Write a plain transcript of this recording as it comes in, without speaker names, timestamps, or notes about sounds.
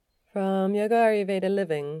From Yoga Ayurveda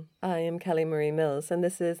Living, I am Kelly Marie Mills, and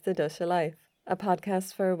this is The Dosha Life, a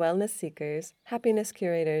podcast for wellness seekers, happiness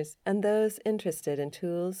curators, and those interested in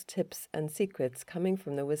tools, tips, and secrets coming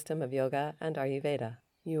from the wisdom of yoga and Ayurveda.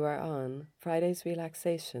 You are on Friday's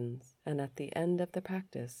relaxations, and at the end of the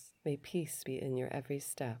practice, may peace be in your every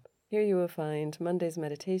step. Here you will find Monday's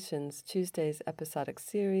meditations, Tuesday's episodic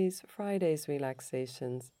series, Friday's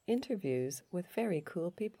relaxations, interviews with very cool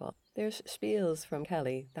people. There's spiels from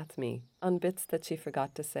Kelly, that's me, on bits that she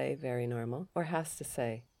forgot to say, very normal, or has to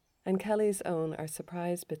say. And Kelly's own are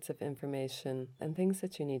surprise bits of information and things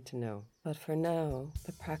that you need to know. But for now,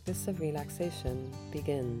 the practice of relaxation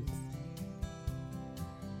begins.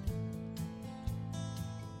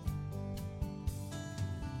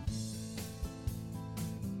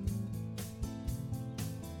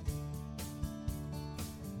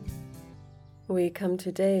 We come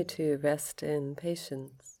today to rest in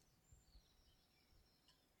patience.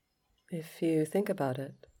 If you think about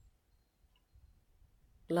it,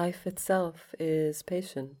 life itself is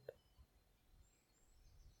patient.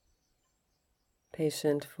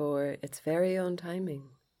 Patient for its very own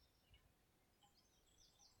timing.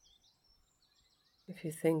 If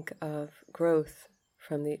you think of growth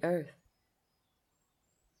from the earth,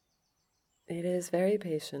 it is very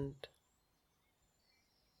patient.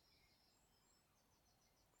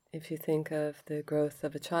 If you think of the growth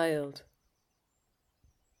of a child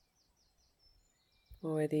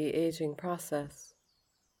or the aging process,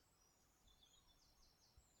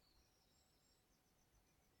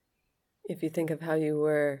 if you think of how you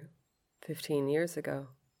were 15 years ago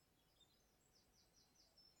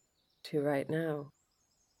to right now,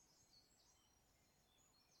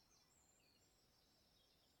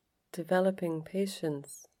 developing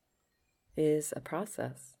patience is a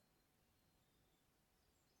process.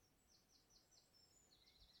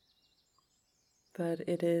 But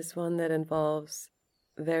it is one that involves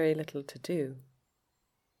very little to do.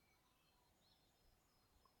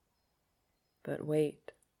 But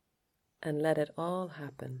wait and let it all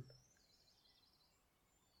happen.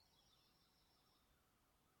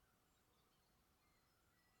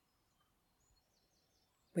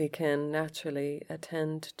 We can naturally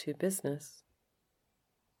attend to business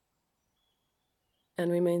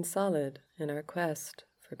and remain solid in our quest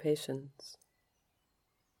for patience.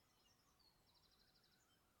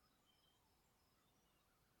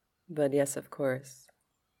 But yes, of course,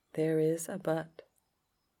 there is a but.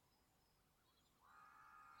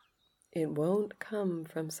 It won't come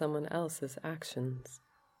from someone else's actions.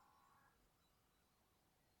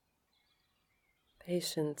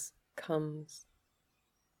 Patience comes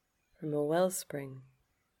from a wellspring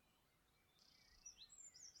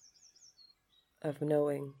of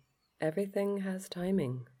knowing everything has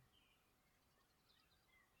timing.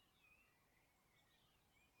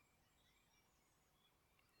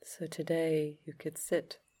 So today you could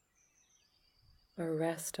sit or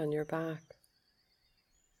rest on your back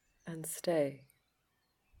and stay.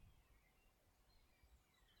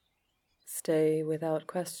 Stay without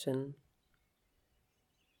question,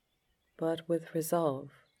 but with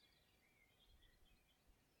resolve.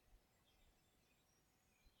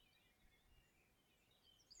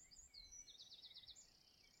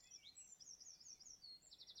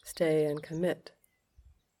 Stay and commit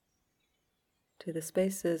to the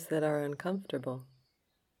spaces that are uncomfortable.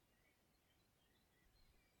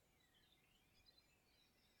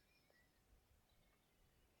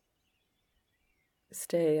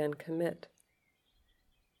 Stay and commit.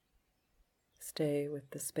 Stay with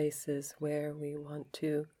the spaces where we want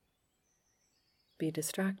to be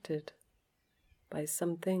distracted by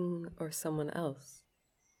something or someone else,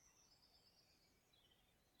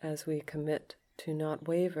 as we commit to not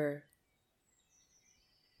waver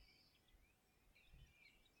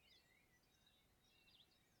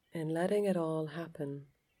and letting it all happen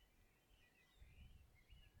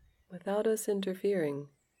without us interfering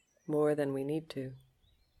more than we need to.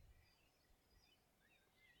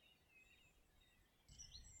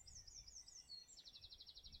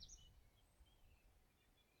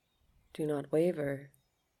 Do not waver.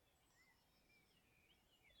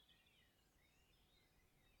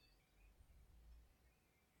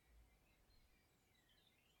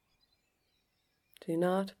 Do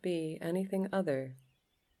not be anything other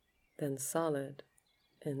than solid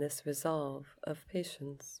in this resolve of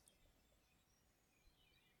patience.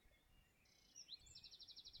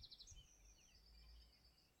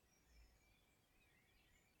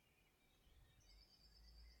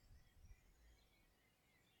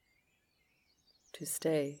 To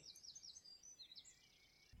stay.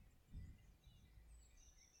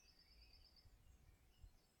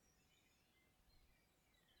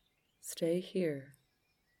 Stay here.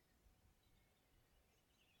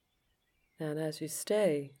 And as you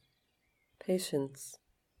stay, patience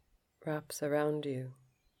wraps around you,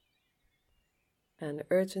 and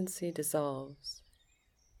urgency dissolves.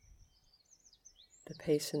 The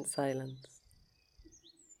patient silence.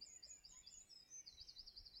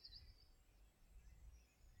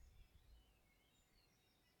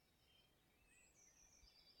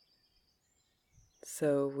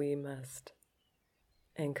 So we must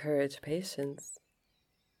encourage patience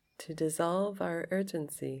to dissolve our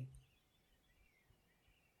urgency.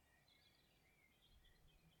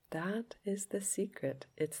 That is the secret.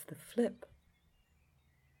 It's the flip.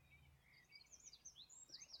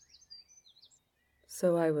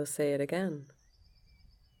 So I will say it again.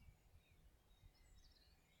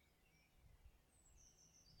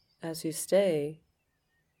 As you stay,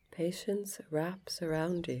 patience wraps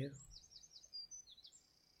around you.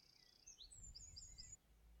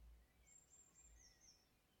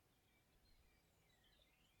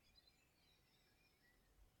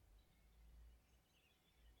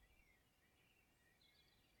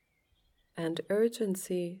 And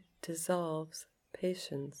urgency dissolves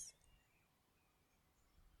patience.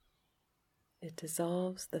 It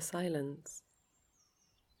dissolves the silence.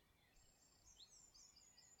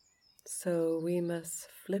 So we must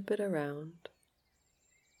flip it around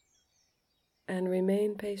and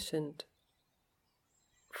remain patient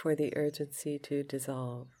for the urgency to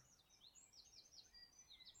dissolve.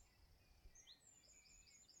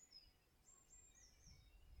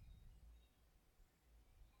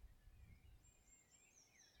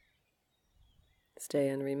 Stay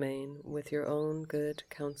and remain with your own good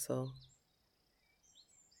counsel.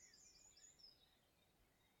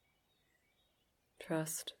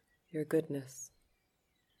 Trust your goodness.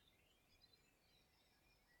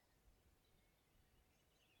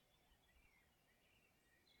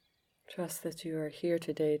 Trust that you are here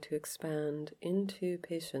today to expand into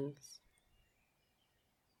patience.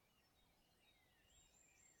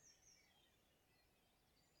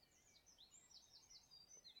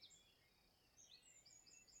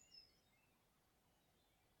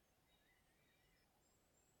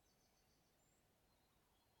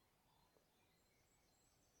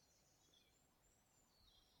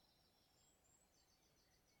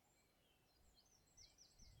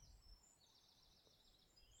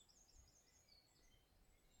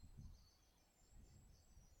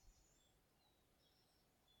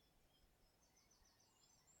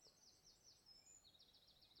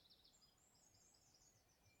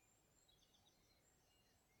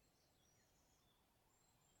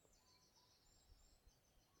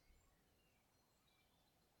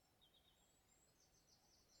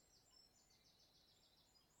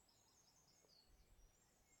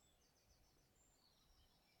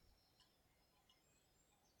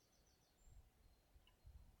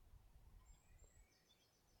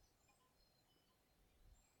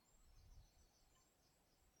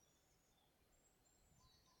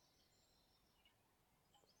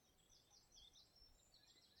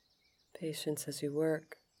 Patience as you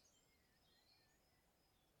work,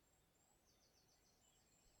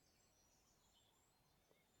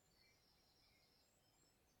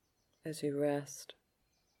 as you rest,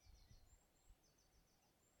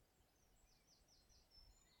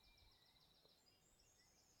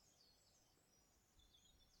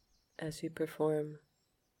 as you perform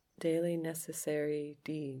daily necessary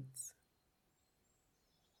deeds.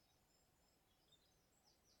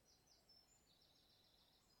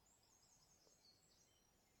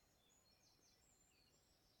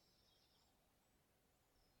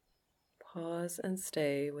 Pause and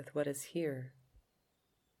stay with what is here.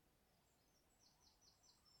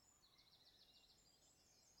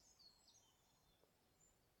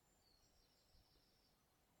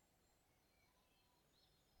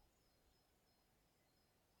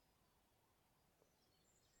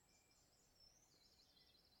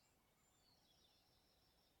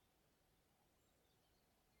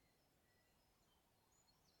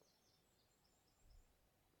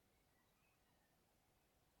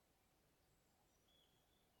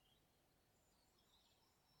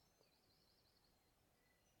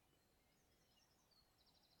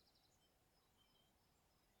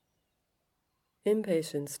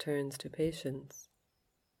 Impatience turns to patience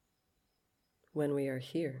when we are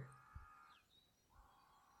here.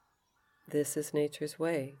 This is nature's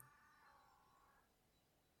way.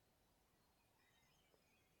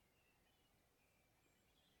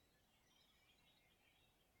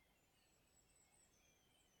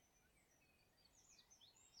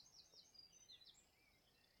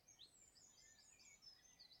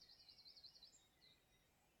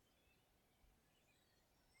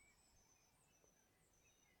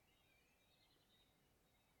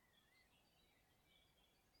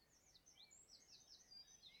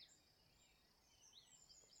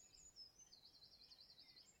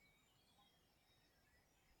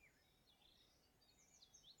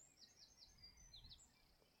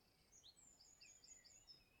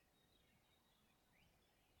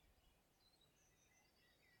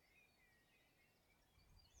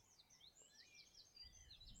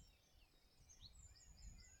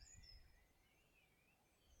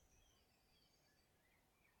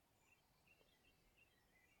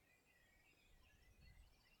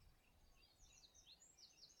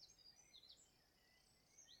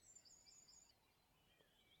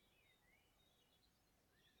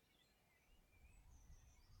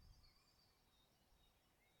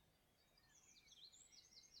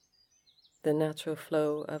 The natural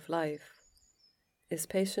flow of life is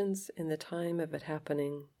patience in the time of it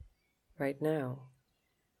happening right now.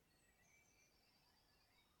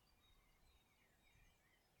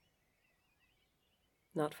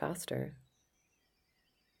 Not faster.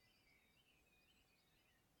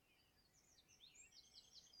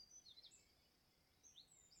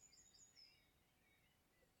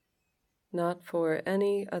 Not for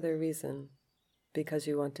any other reason, because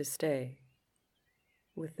you want to stay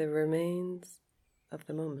with the remains of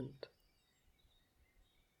the moment.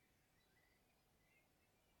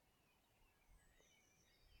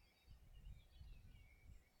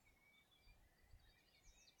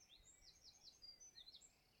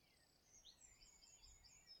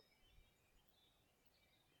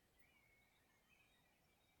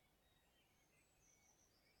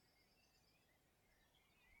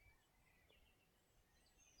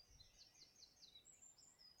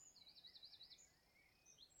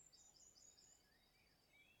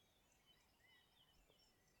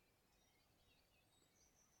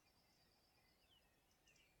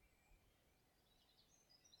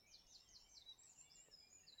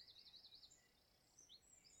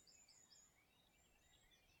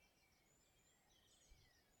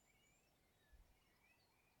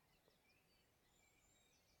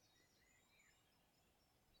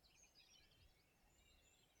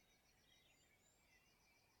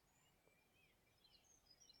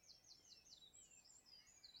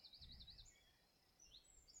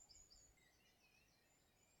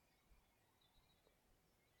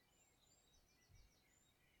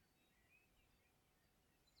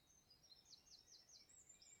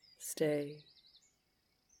 Stay.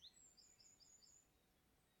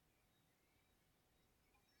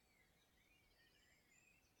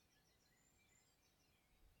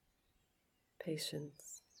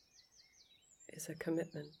 Patience is a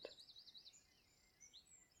commitment.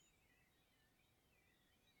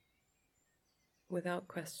 Without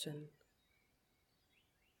question.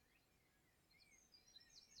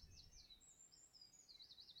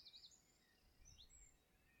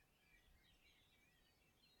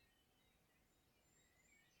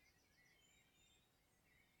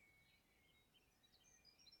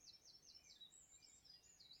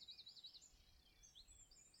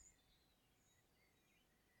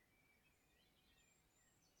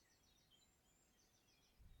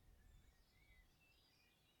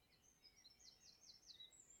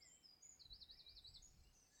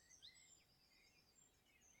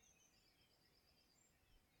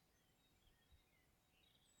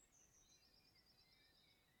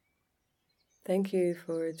 Thank you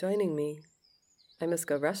for joining me. I must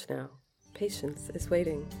go rush now. Patience is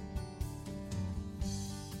waiting.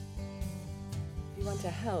 If you want to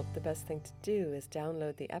help, the best thing to do is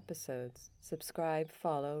download the episodes. Subscribe,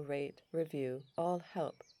 follow, rate, review. All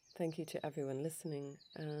help. Thank you to everyone listening,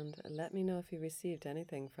 and let me know if you received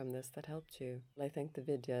anything from this that helped you. I thank the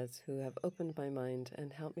Vidyas who have opened my mind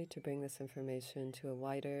and helped me to bring this information to a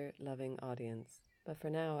wider, loving audience. But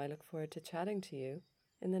for now, I look forward to chatting to you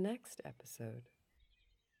in the next episode.